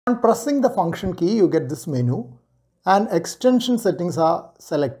On pressing the function key, you get this menu and extension settings are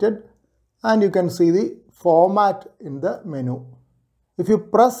selected and you can see the format in the menu. If you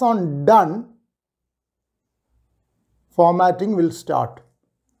press on done, formatting will start.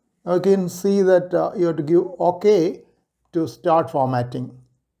 Now you can see that you have to give OK to start formatting.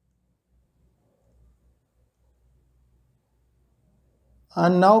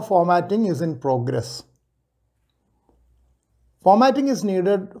 And now formatting is in progress. Formatting is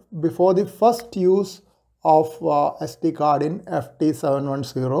needed before the first use of SD card in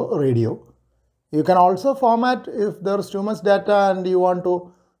FT-710 radio. You can also format if there is too much data and you want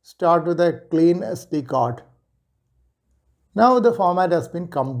to start with a clean SD card. Now the format has been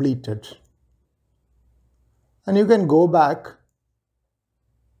completed. And you can go back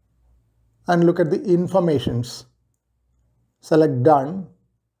and look at the informations. Select done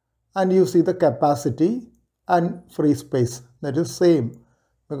and you see the capacity and free space. That is same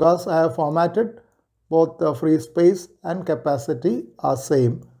because I have formatted both the free space and capacity are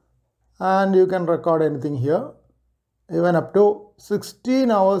same. And you can record anything here. Even up to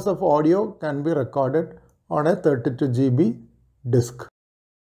 16 hours of audio can be recorded on a 32 GB disk.